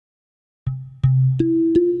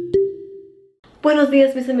Buenos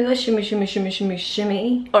dias, mis amigos. Shimmy, shimmy, shimmy, shimmy,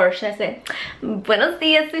 shimmy. Or should I say, buenos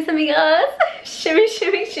dias, mis amigos. Shimmy,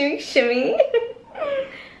 shimmy, shimmy, shimmy.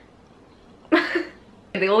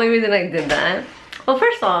 The only reason I did that, well,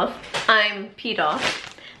 first off, I'm peed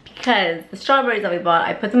off because the strawberries that we bought,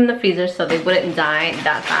 I put them in the freezer so they wouldn't die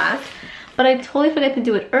that fast. But I totally forgot to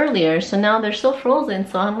do it earlier, so now they're still frozen,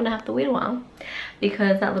 so I'm gonna have to wait a while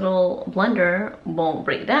because that little blender won't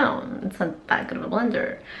break down. It's not that good of a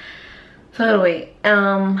blender. So I gotta wait.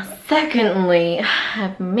 Secondly, I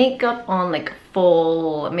have makeup on, like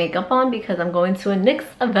full makeup on, because I'm going to a NYX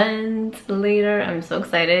event later. I'm so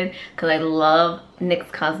excited because I love NYX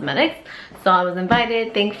Cosmetics. So I was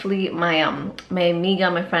invited. Thankfully, my amiga,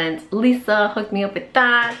 my friend Lisa hooked me up with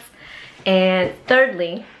that. And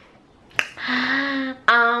thirdly,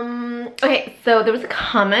 okay, so there was a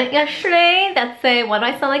comment yesterday that said, why do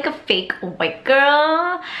I sound like a fake white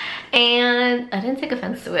girl? And I didn't take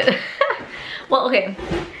offense to it. Well, okay,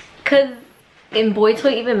 because in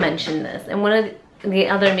BOYTOY even mentioned this, and one of the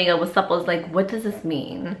other amiga was like, what does this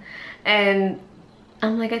mean? And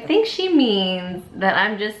I'm like, I think she means that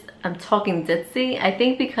I'm talking ditzy. I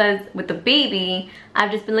think because with the baby,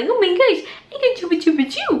 I've just been like, oh my gosh, I can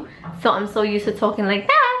choo. So I'm so used to talking like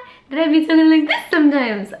that I be talking like this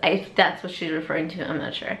sometimes. If that's what she's referring to, I'm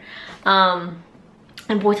not sure. And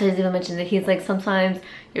BOYTOY even mentioned that he's like, sometimes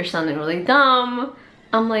you're sounding really dumb.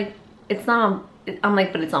 I'm like, it's not. I'm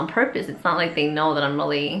like, but it's on purpose. It's not like they know that I'm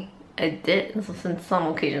really a dit. So since some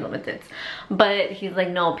occasions I'm a dit. But he's like,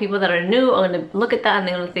 no, people that are new are gonna look at that and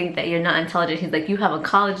they're gonna think that you're not intelligent. He's like, you have a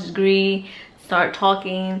college degree. Start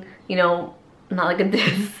talking. You know, not like a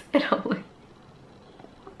diss. And I'm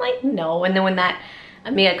like, no. And then when that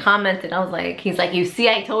Amiga commented, I was like, he's like, you see,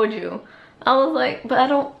 I told you. I was like, but I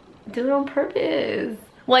don't do it on purpose.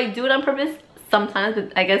 Well, I do it on purpose sometimes,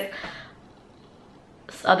 but I guess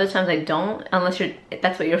other times I don't, unless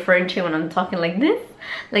that's what you're referring to when I'm talking like this.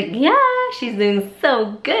 Like, yeah, she's doing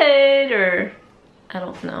so good, or I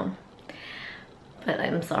don't know. But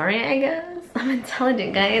I'm sorry, I guess. I'm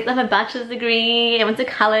intelligent, guys. I have a bachelor's degree. I went to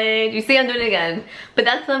college. You see, I'm doing it again. But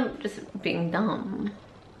that's just being dumb.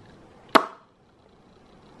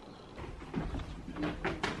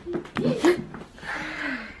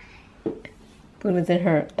 What was in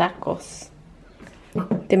her tacos?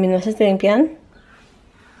 ¿Terminaste de limpiar?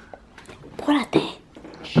 Apúrate.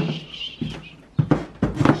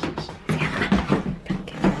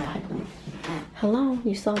 Hello,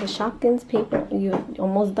 you saw the Shopkins paper? You're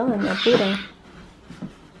almost done. Apura.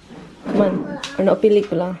 Come on. Or no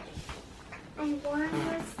película. I want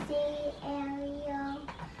to see Ariel.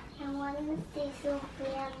 I want to see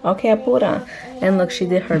Sophia. Okay, apura. And look, she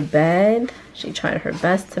did her bed. She tried her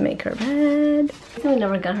best to make her bed. So we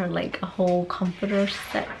never got her like a whole comforter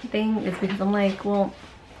set thing. It's because I'm like, well,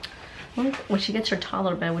 when she gets her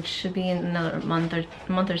toddler bed, which should be in another month or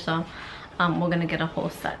so, we're gonna get a whole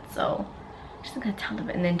set. So she's gonna tell them,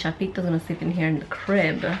 and then Chapito's gonna sleep in here in the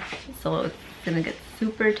crib. So it's gonna get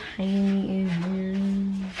super tiny in here.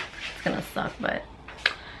 It's gonna suck, but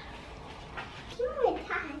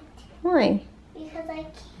why? Because I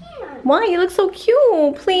can't. Why? You look so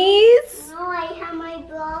cute, please. No, I have my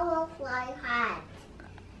butterfly hat.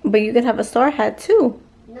 But you can have a star hat too.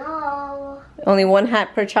 No. Only one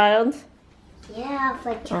hat per child? Yeah,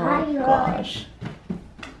 for child. Oh gosh.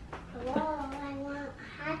 Hello, I want a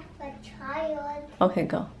hat for child. Okay,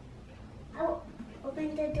 go. Oh,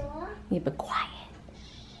 open the door. You be quiet.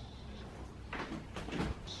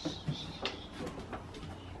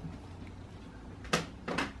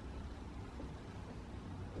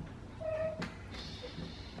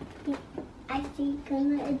 I think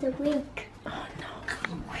Grandma is awake. Oh no.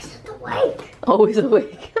 Always awake. Always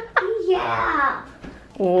awake. Yeah.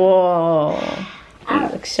 Whoa. You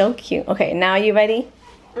look so cute. Okay, now you ready?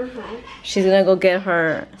 Uh-huh. She's gonna go get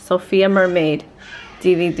her Sophia Mermaid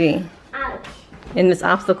DVD Ouch. in this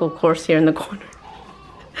obstacle course here in the corner.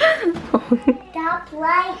 Stop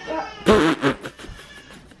right.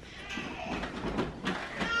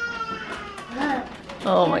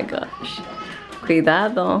 Oh my gosh.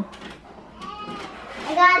 Cuidado.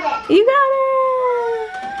 I got it. You got it.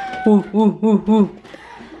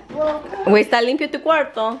 Wait, ¿está limpio tu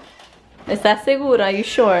cuarto? ¿Estás segura? Are you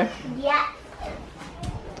sure? Yeah.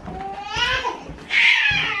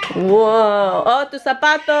 Whoa. Oh, tus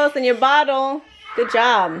zapatos and your bottle. Good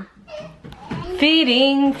job.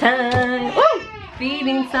 Feeding time. Oh,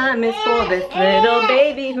 feeding time is for this little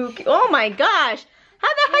baby who... Oh my gosh. How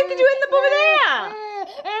the heck did you end up over there?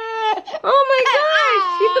 Oh my gosh.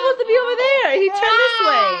 He's supposed to be over there. He turned this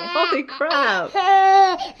way. Holy crap.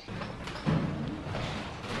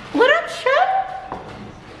 What up, Chef?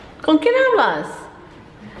 ¿Con quién hablas?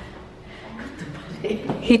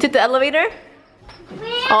 He took the elevator?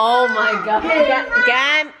 Oh my god.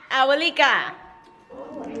 Gan, abuelita.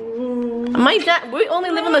 My dad, we only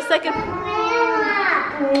live on the second.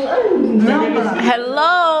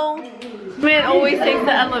 Hello. Man always takes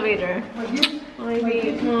the elevator.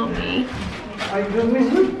 Mommy.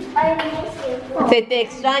 Te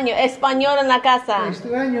extraño. Español en la casa. Te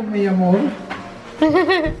extraño, mi amor.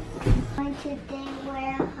 Today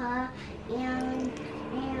we're her and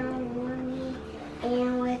mommy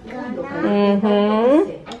and we're gonna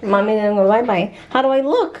Mommy then go bye bye. How do I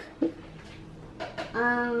look?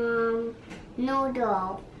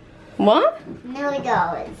 noodle. What?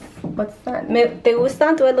 Noodles. What's that? ¿Te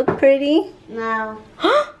gustan? Do I look pretty? No.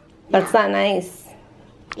 That's not nice.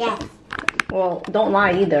 Yes. Well, don't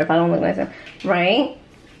lie either if I don't look nice. Right?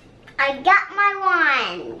 I got my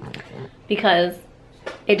one. Because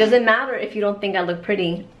it doesn't matter if you don't think I look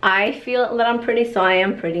pretty. I feel that I'm pretty, so I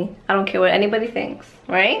am pretty. I don't care what anybody thinks,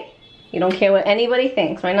 right? You don't care what anybody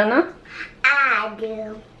thinks, right, Nana? I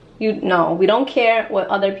do. No, we don't care what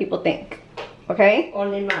other people think, okay?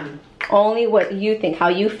 Only mommy. Only what you think, how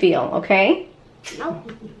you feel, okay?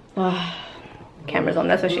 Nope. Camera's on,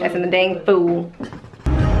 that's what she asking the dang fool.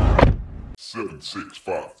 7, 6,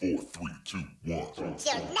 5, 4, 3, 2, 1. You'll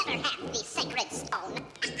never have the sacred stone.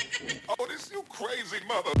 Oh, this you crazy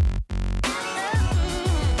mother.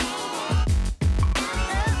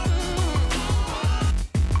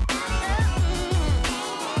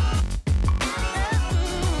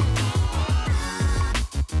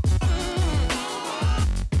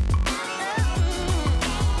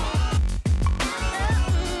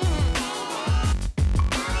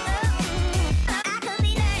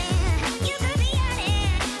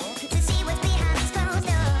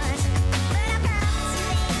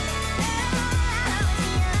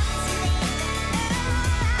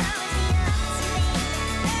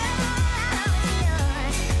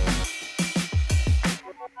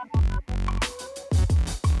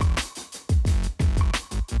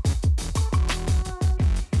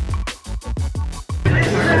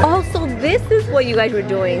 This is what you guys were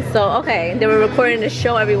doing. So, okay, they were recording to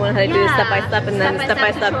show everyone how to do it step by step and then step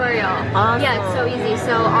by step tutorial. Awesome. Yeah, it's so easy.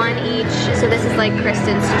 So on each, so this is like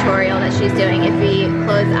Kristen's tutorial that she's doing. If we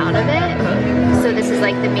close out of it, so this is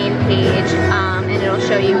like the main page, and it'll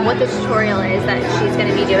show you what the tutorial is that she's going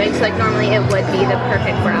to be doing. So like normally it would be the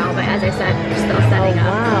perfect brow, but as I said, we're still setting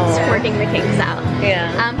up, just working the kinks out.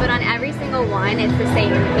 Yeah. But on every single one, it's the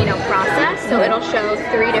same, process. So it'll show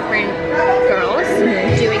 3 different girls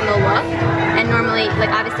doing the look. And normally, like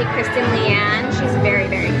obviously Kristen Leanne, she's very,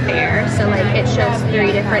 very fair. So like it shows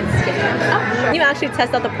 3 different skin tones. Oh, sure. You actually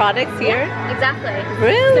test out the products here? Yeah, exactly.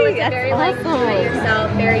 Really? So it's That's very like do awesome. it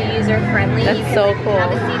yourself, very user friendly. That's you can, so like, cool.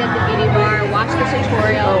 have a seat at the beauty bar, watch the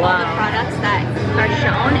tutorial. Oh, wow. All the products that are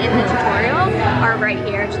shown in the tutorial are right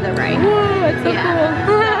here to the right. Whoa, it's so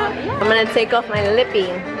cool. I'm gonna take off my lippy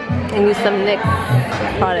and use some NYX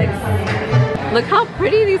products. Look how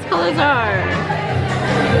pretty these colors are.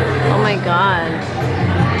 Oh my god.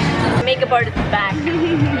 Makeup artist is back.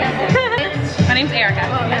 My name's Erica.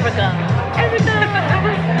 Erica.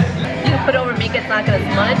 You can put over makeup, it's not gonna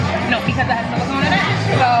smudge. No, because it has silicone in it,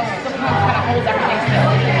 so silicone kind of holds everything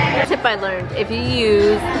still. Tip I learned, if you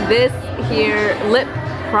use this here lip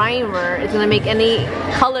primer, it's gonna make any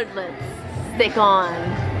colored lips stick on.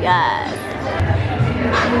 Yes.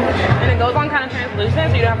 And it goes on kind of translucent,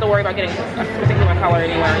 so you don't have to worry about getting a particular color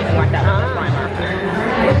anywhere or anything like that with this primer.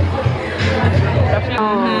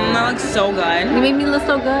 That looks so good. You made me look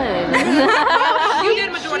so good. You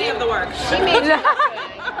did majority of the work. She made it.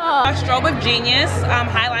 A Strobe of Genius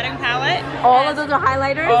highlighting palette. All of those are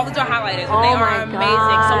highlighters? All of those are highlighters, and Oh they my are amazing.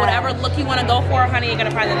 God. So whatever look you want to go for, honey, you're gonna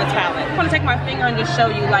find in this palette. I'm gonna take my finger and just show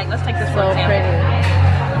you, like, let's take this for So example. pretty.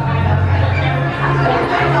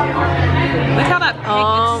 Look how that pink,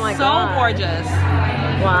 Oh it's my so God. gorgeous.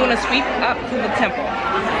 Wow. I'm gonna sweep up to the temple.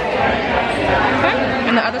 Okay.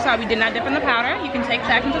 And the other side, we did not dip in the powder. You can take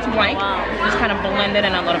that since it's blank. Wow. Just kind of blend it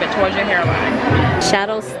in a little bit towards your hairline.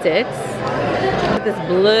 Shadow sticks. Look at this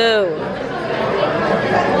blue.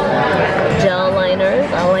 Gel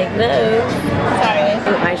liners, I like those. Sorry.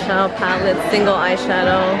 Eyeshadow palette, single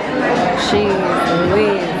eyeshadow. Jeez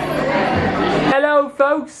Louise. Hello,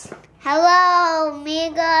 folks. Hello,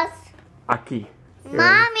 amigos. Aquí.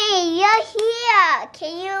 Mommy, you're here.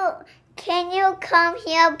 Can you come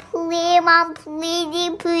here, please, Mom?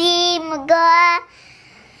 Please, God.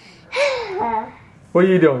 What are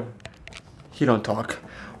you doing? You don't talk.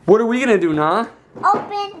 What are we gonna do, nah?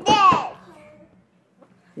 Open this.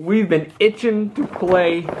 We've been itching to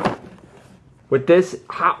play with this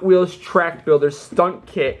Hot Wheels Track Builder stunt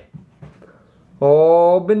kit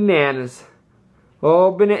Oh, bananas.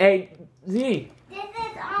 Oh, Hey, Z. This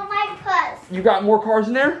is all my purse. You got more cars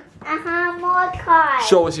in there? More cars.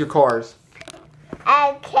 Show us your cars.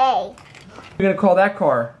 Okay. You're gonna call that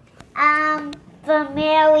car?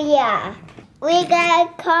 Familia. We gotta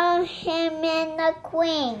call him in the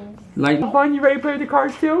queen. Like, fun, you ready to play with the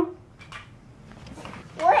cars too?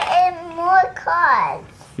 What is more cars?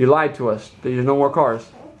 You lied to us. There's no more cars.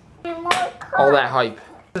 More cars. All that hype.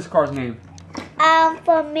 What's this car's name?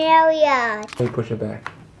 Familia. Let me push it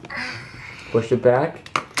back. Push it back.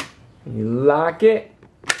 And you lock it.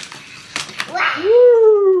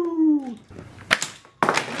 Woo!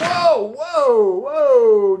 Whoa, whoa,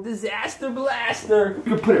 whoa! Disaster blaster!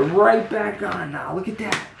 You can put it right back on now. Look at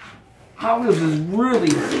that. Hot Wheels has really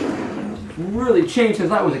changed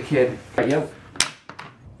since I was a kid. Right, yep.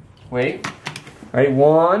 Wait. All right,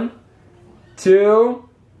 1, 2,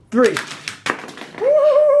 3.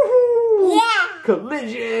 Woo! Yeah.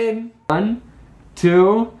 Collision. 1,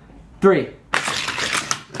 2, 3.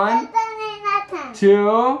 1,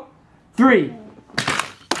 2, 3.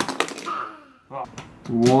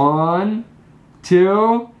 1,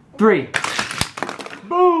 2, 3.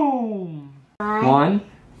 Boom! 1,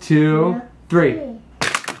 2, 3.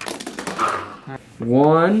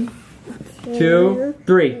 1, 2,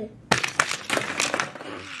 3.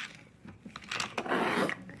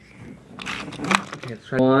 Okay, let's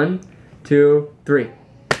try. 1, 2, 3.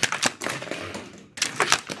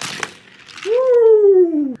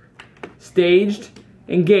 Woo! Staged,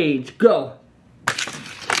 engage, go.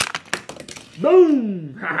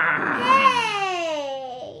 Boom! Hey.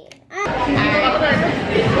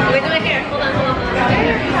 Wait, do my hair. Hold on.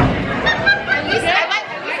 At least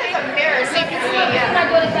it's a mirror so you can see. Yeah.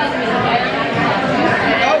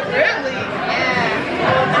 Oh, really?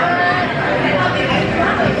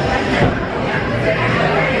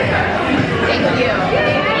 Thank you.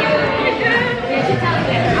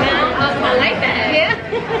 I like that. Yeah.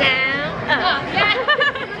 Down.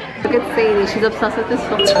 Look at Sadie. She's obsessed with this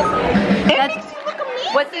filter.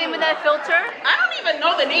 What's the name of that filter? I don't even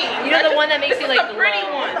know the name. You know the one that makes you like the pretty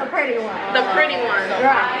glow. one. The pretty one. The pretty one.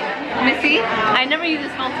 Let me see. I never use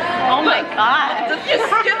this filter. Oh my god. Does your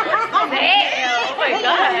skin look so Damn. Oh my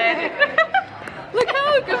god. Look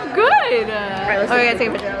how it looks good. Alright, let's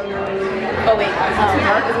take a picture. Oh wait, is it too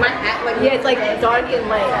dark? Is my hat like? Yeah, it's like dark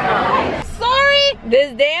and light. Sorry,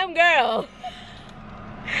 this damn girl.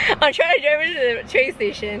 I'm trying to drive her to the train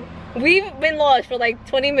station. We've been lost for like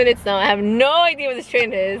 20 minutes now. I have no idea where this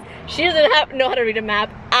train is. She doesn't know how to read a map.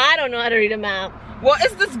 I don't know how to read a map. Well,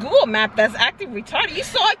 it's this Google map that's acting retarded. You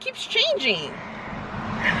saw it keeps changing.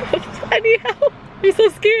 Anyhow, I'm so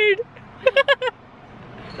scared.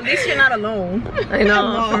 At least you're not alone. I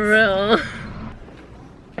know, for real.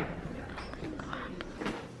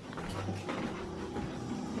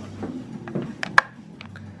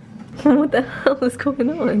 What the hell is going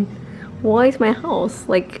on? Why is my house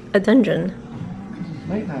like a dungeon? It's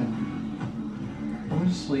nighttime. I want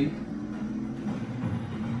to sleep.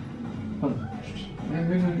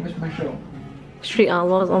 Maybe I missed my show. Street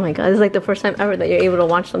Outlaws, oh my god, this is like the first time ever that you're able to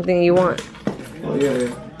watch something you want. Oh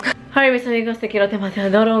yeah. Alright, mis amigos, te quiero, te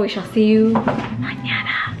adoro. We shall see you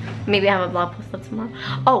mañana. Maybe I have a blog post up tomorrow.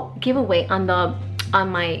 Oh, giveaway on my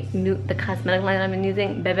the cosmetic line I've been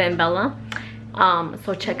using, Bebe and Bella.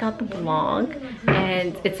 So check out the blog,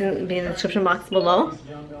 and it's in the description box below.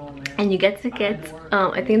 And you get to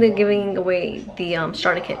I think they're giving away the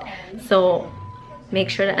starter kit. So make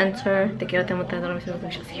sure to enter. Te quiero, te adoro.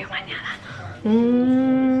 We shall see you mañana.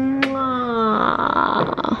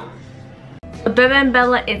 Bebe and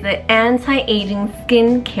Bella is an anti-aging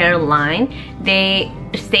skincare line. They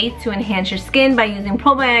state to enhance your skin by using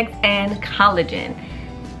probiotics and collagen.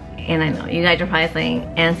 And I know you guys are probably saying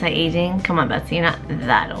anti-aging. Come on, Betsy, you're not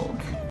that old.